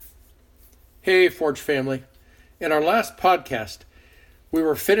Hey, Forge family. In our last podcast, we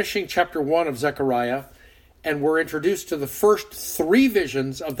were finishing chapter 1 of Zechariah, and were introduced to the first 3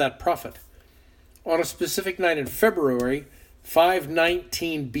 visions of that prophet. On a specific night in February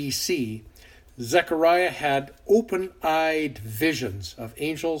 519 BC, Zechariah had open-eyed visions of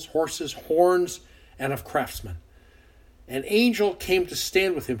angels, horses, horns, and of craftsmen. An angel came to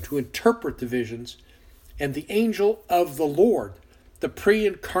stand with him to interpret the visions, and the angel of the Lord, the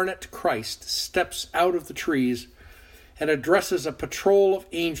pre-incarnate Christ, steps out of the trees and addresses a patrol of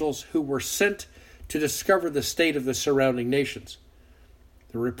angels who were sent to discover the state of the surrounding nations.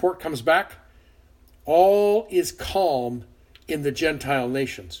 The report comes back. All is calm in the Gentile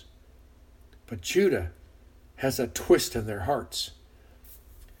nations. But Judah has a twist in their hearts.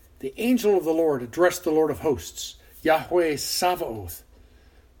 The angel of the Lord addressed the Lord of hosts, Yahweh Sabaoth.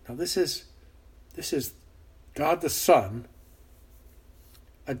 Now this is God the Son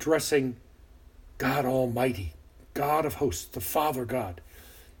addressing God Almighty, God of hosts, the Father God.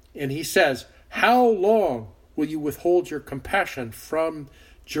 And he says, "How long will you withhold your compassion from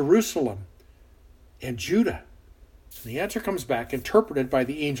Jerusalem and Judah?" And the answer comes back, interpreted by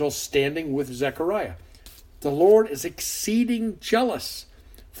the angel standing with Zechariah. The Lord is exceeding jealous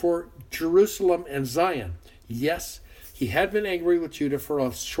for Jerusalem and Zion. Yes, he had been angry with Judah for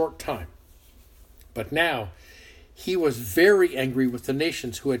a short time, but now he was very angry with the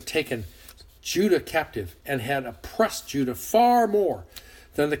nations who had taken Judah captive and had oppressed Judah far more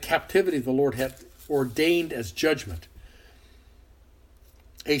than the captivity the Lord had ordained as judgment.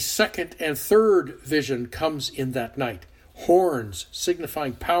 A second and third vision comes in that night. Horns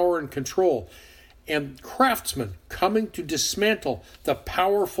signifying power and control, and craftsmen coming to dismantle the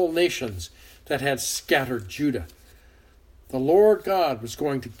powerful nations that had scattered Judah. The Lord God was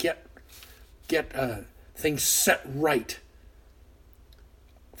going to get things set right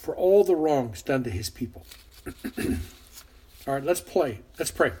for all the wrongs done to his people. All right, let's pray.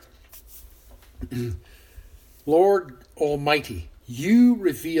 Lord Almighty, you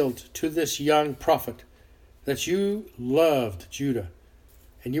revealed to this young prophet that you loved Judah,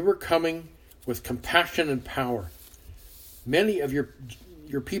 and you were coming with compassion and power. Many of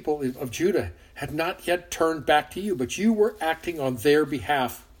your people of Judah had not yet turned back to you, but you were acting on their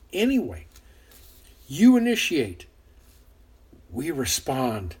behalf anyway. You initiate. We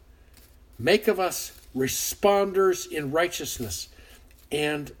respond. Make of us responders in righteousness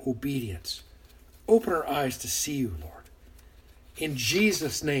and obedience. Open our eyes to see you, Lord. In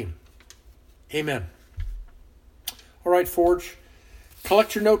Jesus' name, amen. All right, Forge,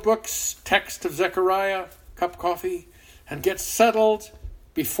 collect your notebooks, text of Zechariah, cup of coffee, and get settled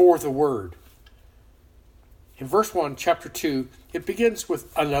before the word. In verse 1, chapter 2, it begins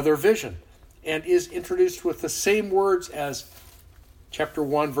with another vision and is introduced with the same words as chapter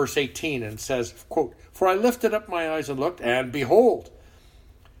 1, verse 18, and says, quote, "For I lifted up my eyes and looked, and behold,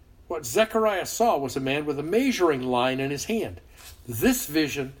 what Zechariah saw was a man with a measuring line in his hand." This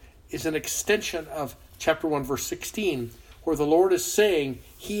vision is an extension of chapter 1, verse 16, where the Lord is saying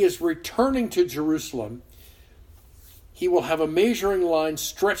he is returning to Jerusalem. He will have a measuring line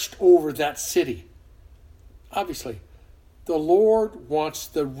stretched over that city. Obviously, the Lord wants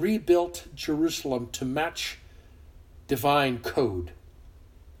the rebuilt Jerusalem to match divine code.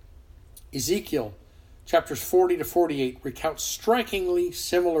 Ezekiel chapters 40 to 48 recount strikingly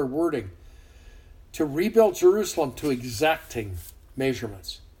similar wording to rebuild Jerusalem to exacting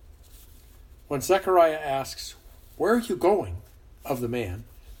measurements. When Zechariah asks, "Where are you going?" of the man,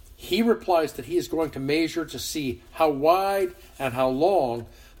 he replies that he is going to measure to see how wide and how long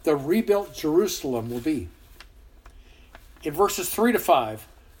the rebuilt Jerusalem will be. In verses 3 to 5,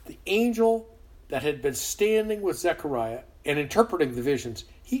 the angel that had been standing with Zechariah and interpreting the visions,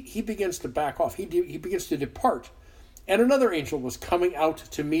 he begins to back off. He begins to depart. And another angel was coming out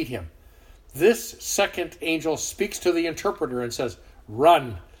to meet him. This second angel speaks to the interpreter and says,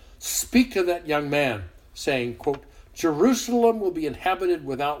 "Run, speak to that young man," saying, quote, "Jerusalem will be inhabited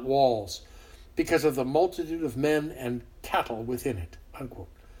without walls because of the multitude of men and cattle within it," unquote.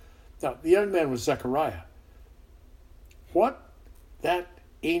 Now, the young man was Zechariah. What that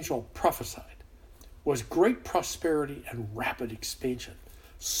angel prophesied was great prosperity and rapid expansion,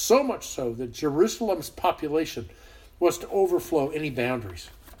 so much so that Jerusalem's population was to overflow any boundaries.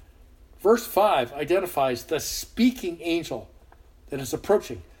 Verse 5 identifies the speaking angel that is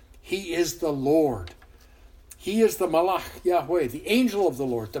approaching. He is the Lord. He is the Malach Yahweh, the angel of the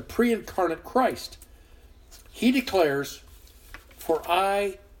Lord, the pre-incarnate Christ. He declares, "For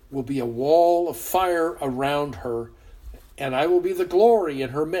I will be a wall of fire around her, and I will be the glory in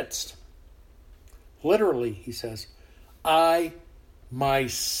her midst." Literally, he says, "I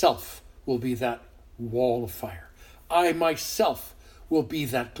myself will be that wall of fire. I myself will be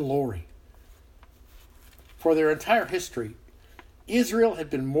that glory. For their entire history, Israel had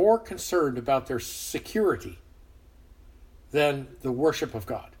been more concerned about their security than the worship of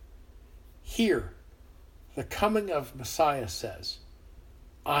God. Here, the coming of Messiah says,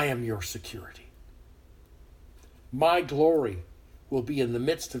 I am your security. My glory will be in the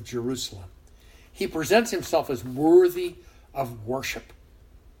midst of Jerusalem. He presents himself as worthy of worship.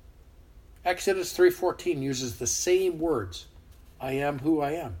 Exodus 3:14 uses the same words, I am who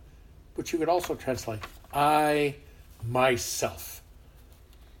I am. But you could also translate, I myself.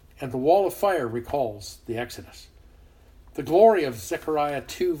 And the wall of fire recalls the Exodus. The glory of Zechariah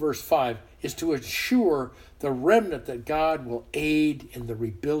 2 verse 5 is to assure the remnant that God will aid in the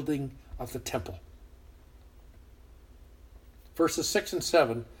rebuilding of the temple. Verses 6 and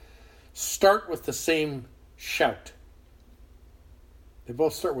 7 start with the same shout. They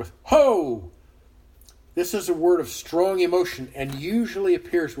both start with, ho! This is a word of strong emotion and usually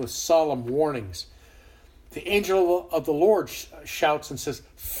appears with solemn warnings. The angel of the Lord shouts and says,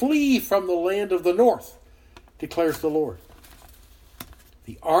 flee from the land of the north, declares the Lord.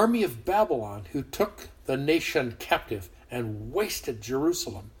 The army of Babylon, who took the nation captive and wasted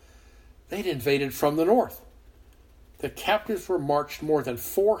Jerusalem, they'd invaded from the north. The captives were marched more than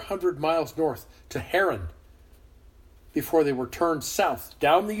 400 miles north to Haran before they were turned south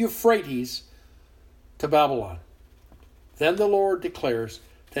down the Euphrates to Babylon. Then the Lord declares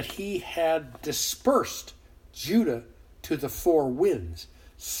that he had dispersed Judah to the four winds.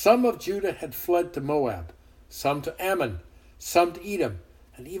 Some of Judah had fled to Moab, some to Ammon, some to Edom,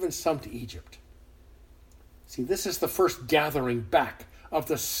 and even some to Egypt. See, this is the first gathering back of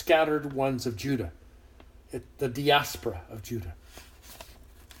the scattered ones of Judah, the diaspora of Judah.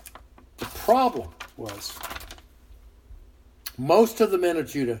 The problem was most of the men of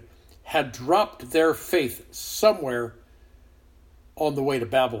Judah had dropped their faith somewhere on the way to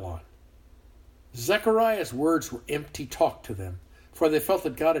Babylon. Zechariah's words were empty talk to them, for they felt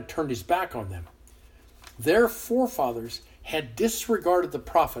that God had turned his back on them. Their forefathers had disregarded the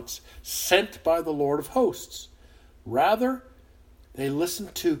prophets sent by the Lord of hosts. Rather, they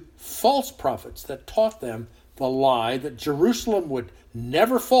listened to false prophets that taught them the lie that Jerusalem would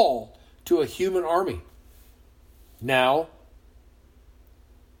never fall to a human army. Now,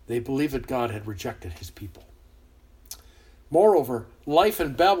 they believed that God had rejected his people. Moreover, life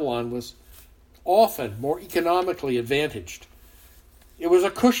in Babylon was often more economically advantaged. It was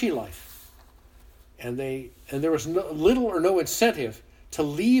a cushy life, and there was little or no incentive to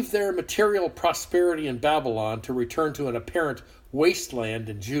leave their material prosperity in Babylon to return to an apparent wasteland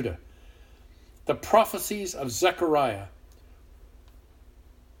in Judah. The prophecies of Zechariah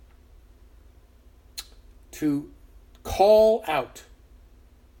to call out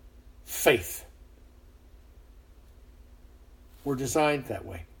faith were designed that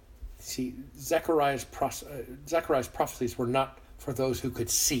way. See, Zechariah's prophecies were not for those who could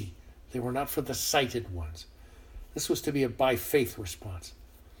see. They were not for the sighted ones. This was to be a by faith response.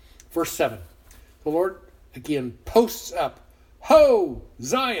 Verse 7. The Lord again posts up, ho,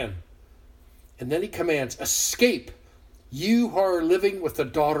 Zion! And then he commands, escape, you who are living with the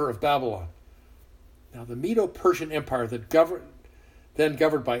daughter of Babylon. Now the Medo-Persian Empire that then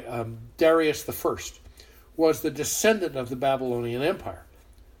governed by Darius I was the descendant of the Babylonian Empire.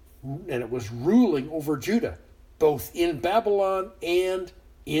 And it was ruling over Judah, both in Babylon and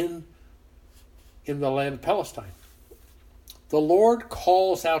in the land of Palestine. The Lord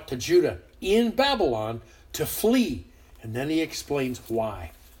calls out to Judah in Babylon to flee, and then he explains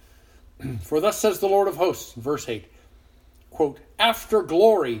why. For thus says the Lord of hosts, verse 8, quote, after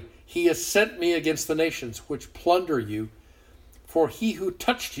glory he has sent me against the nations which plunder you, for he who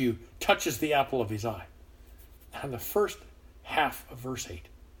touched you touches the apple of his eye. Now in the first half of verse 8,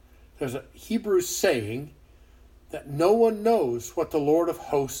 there's a Hebrew saying that no one knows what the Lord of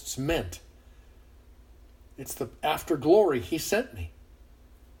hosts meant. It's the after glory he sent me.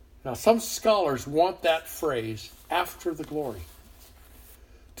 Now some scholars want that phrase, after the glory,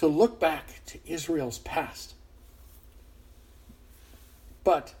 to look back to Israel's past.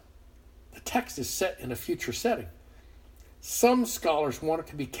 But the text is set in a future setting. Some scholars want it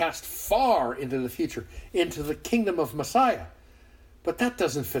to be cast far into the future, into the kingdom of Messiah. But that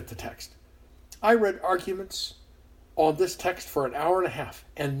doesn't fit the text. I read arguments on this text for an hour and a half,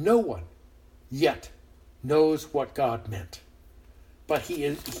 and no one yet knows what God meant. But he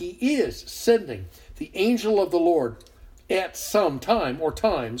is sending the angel of the Lord at some time or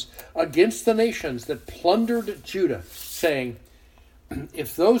times against the nations that plundered Judah, saying,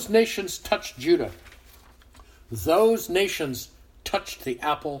 if those nations touched Judah, those nations touched the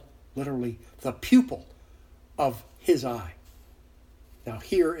apple literally the pupil of his eye. Now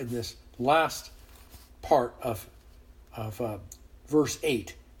here in this last part of verse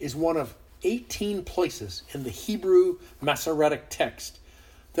 8 is one of 18 places in the Hebrew Masoretic text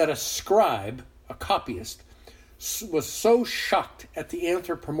that a scribe, a copyist, was so shocked at the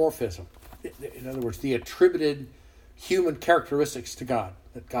anthropomorphism, in other words, the attributed human characteristics to God,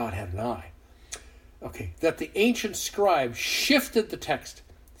 that God had an eye, that the ancient scribe shifted the text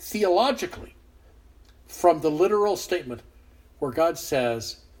theologically from the literal statement where God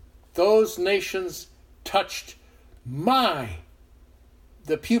says, those nations touched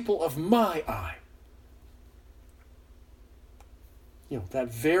the pupil of my eye.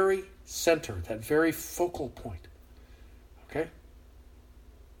 That very center, that very focal point. Okay?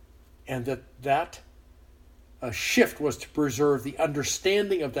 And that shift was to preserve the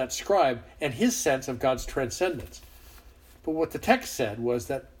understanding of that scribe and his sense of God's transcendence. But what the text said was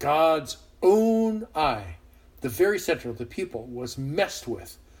that God's own eye, the very center of the pupil, was messed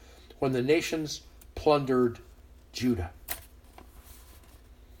with when the nations plundered Judah.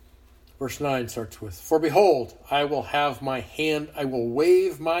 Verse 9 starts with, "For behold, I will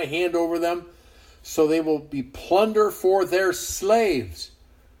wave my hand over them, so they will be plunder for their slaves.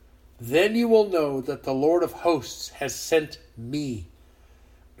 Then you will know that the Lord of hosts has sent me."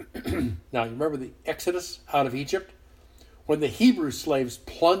 Now, you remember the Exodus out of Egypt? When the Hebrew slaves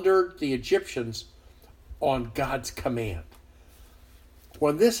plundered the Egyptians on God's command.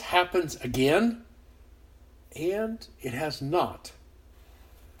 When this happens again, and it has not,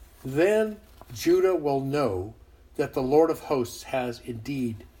 then Judah will know that the Lord of hosts has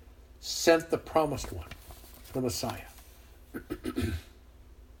indeed sent the promised one, the Messiah.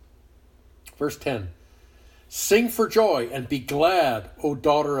 Verse 10, "Sing for joy and be glad, O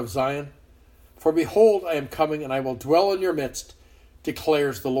daughter of Zion. For behold, I am coming and I will dwell in your midst,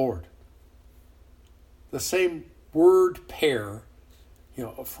 declares the Lord." The same word pair,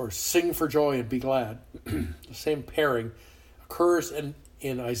 for sing for joy and be glad, the same pairing occurs in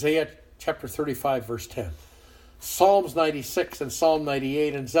Isaiah chapter 35, verse 10. Psalms 96 and Psalm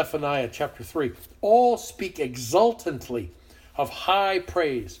 98 and Zephaniah chapter 3 all speak exultantly of high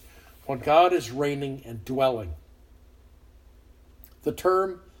praise when God is reigning and dwelling. The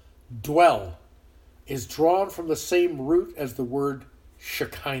term dwell is drawn from the same root as the word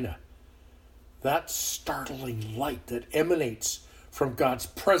Shekinah, that startling light that emanates from God's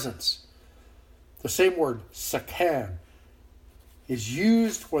presence. The same word, sakan, is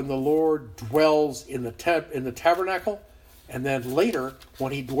used when the Lord dwells in the tabernacle, and then later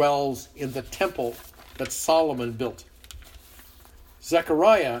when he dwells in the temple that Solomon built.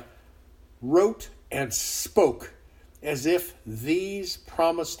 Zechariah wrote and spoke as if these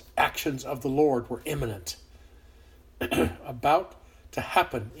promised actions of the Lord were imminent, about to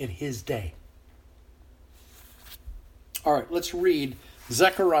happen in his day. All right, let's read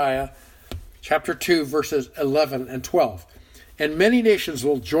Zechariah chapter 2, verses 11 and 12. "And many nations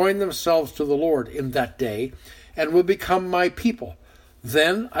will join themselves to the Lord in that day, and will become my people.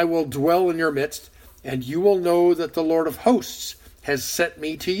 Then I will dwell in your midst, and you will know that the Lord of hosts has sent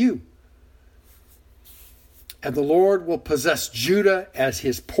me to you. And the Lord will possess Judah as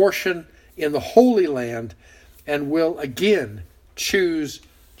his portion in the Holy Land, and will again choose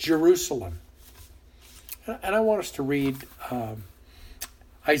Jerusalem." And I want us to read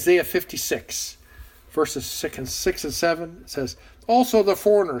Isaiah 56, verses 6 and 7. It says, "Also the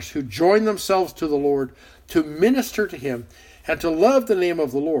foreigners who join themselves to the Lord to minister to him and to love the name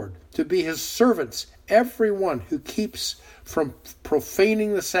of the Lord, to be his servants, everyone who keeps from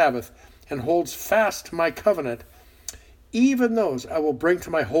profaning the Sabbath and holds fast to my covenant, even those I will bring to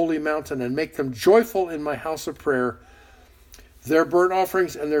my holy mountain and make them joyful in my house of prayer. Their burnt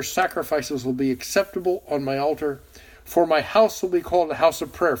offerings and their sacrifices will be acceptable on my altar, for my house will be called a house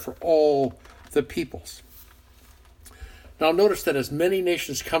of prayer for all the peoples." Now notice that as many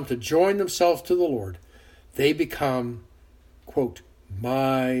nations come to join themselves to the Lord, they become, quote,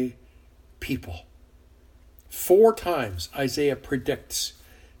 my people. 4 times Isaiah predicts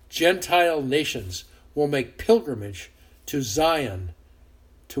Gentile nations will make pilgrimage to Zion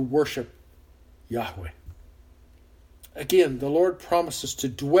to worship Yahweh. Again, the Lord promises to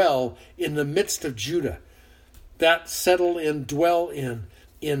dwell in the midst of Judah. That settle in, dwell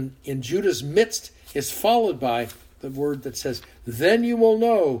in Judah's midst is followed by the word that says, "Then you will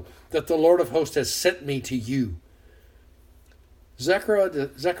know that the Lord of hosts has sent me to you."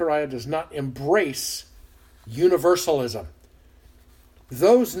 Zechariah does not embrace universalism.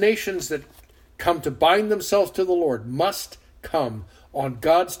 Those nations that come to bind themselves to the Lord must come on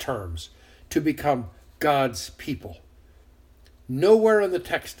God's terms to become God's people. Nowhere in the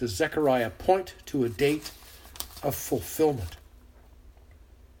text does Zechariah point to a date of fulfillment.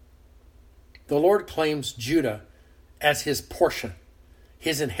 The Lord claims Judah as his portion,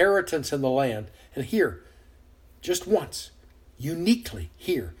 his inheritance in the land. And here, just once, uniquely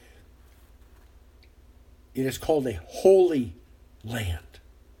here, it is called a holy land.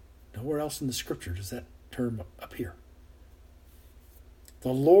 Nowhere else in the scripture does that term appear.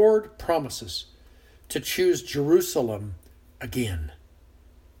 The Lord promises to choose Jerusalem again.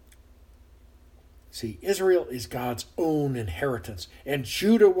 See, Israel is God's own inheritance, and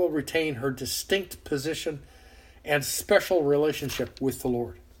Judah will retain her distinct position and special relationship with the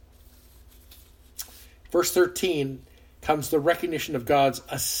Lord. Verse 13 comes the recognition of God's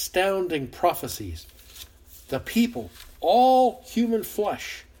astounding prophecies. The people, all human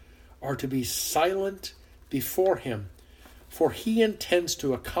flesh, are to be silent before him, for he intends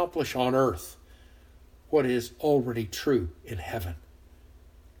to accomplish on earth what is already true in heaven.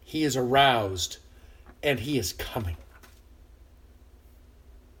 He is aroused, and he is coming.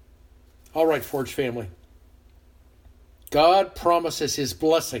 All right, Forge family. God promises his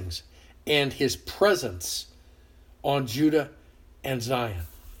blessings and his presence on Judah and Zion.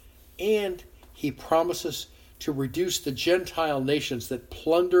 And he promises to reduce the Gentile nations that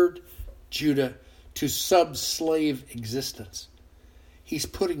plundered Judah to sub-slave existence. He's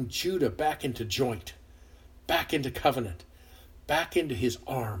putting Judah back into joint, back into covenant, back into his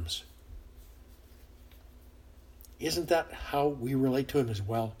arms. Isn't that how we relate to him as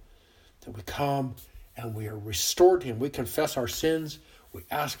well? That we come and we are restored to him. We confess our sins. We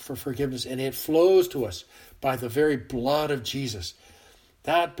ask for forgiveness, and it flows to us by the very blood of Jesus.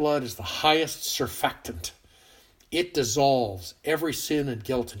 That blood is the highest surfactant. It dissolves every sin and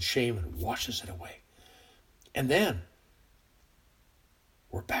guilt and shame and washes it away. And then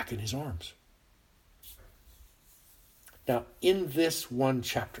we're back in his arms. Now, in this one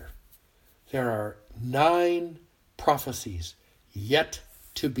chapter, there are 9 prophecies yet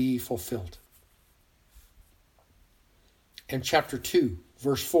to be fulfilled. In chapter 2,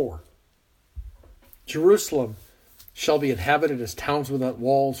 verse 4, Jerusalem shall be inhabited as towns without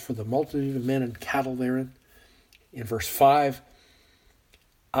walls for the multitude of men and cattle therein. In verse 5,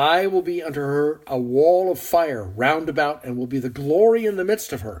 I will be unto her a wall of fire round about, and will be the glory in the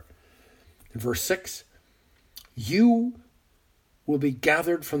midst of her. In verse 6, you will be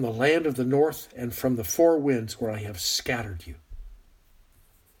gathered from the land of the north and from the 4 winds where I have scattered you.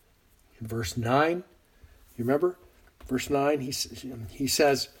 In verse 9, you remember? Verse 9, he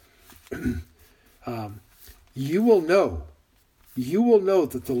says, you will know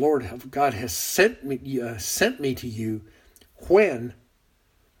that the Lord God has sent me to you when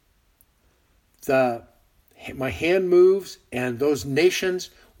my hand moves, and those nations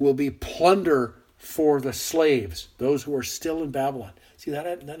will be plunder for the slaves, those who are still in Babylon. See,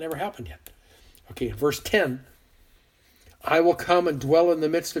 that never happened yet. Okay, in verse 10, I will come and dwell in the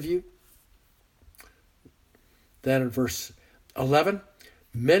midst of you. Then in verse 11,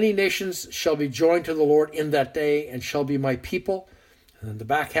 many nations shall be joined to the Lord in that day and shall be my people. And in the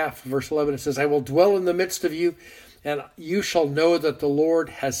back half of verse 11, it says, I will dwell in the midst of you, and you shall know that the Lord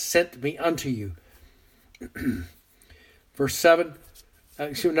has sent me unto you. Number 7,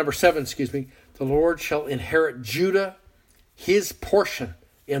 the Lord shall inherit Judah, his portion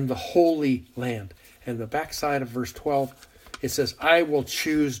in the Holy Land. And the backside of verse 12, it says, I will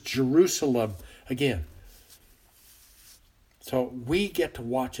choose Jerusalem again. So we get to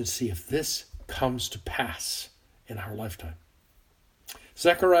watch and see if this comes to pass in our lifetime.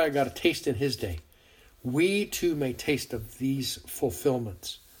 Zechariah got a taste in his day. We too may taste of these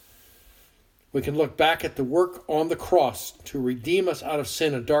fulfillments. We can look back at the work on the cross to redeem us out of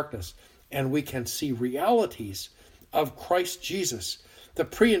sin and darkness, and we can see realities of Christ Jesus, the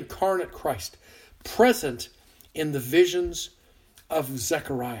pre-incarnate Christ, present in the visions of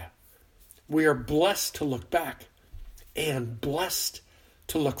Zechariah. We are blessed to look back and blessed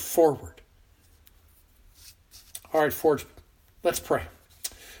to look forward. All right, Forge, let's pray.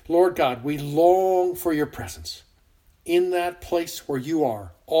 Lord God, we long for your presence. In that place where you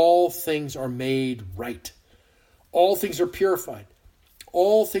are, all things are made right. All things are purified.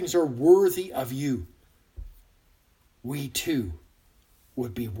 All things are worthy of you. We too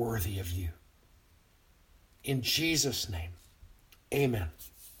would be worthy of you. In Jesus' name, amen.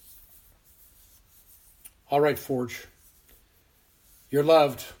 All right, Forge. You're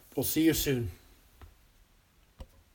loved. We'll see you soon.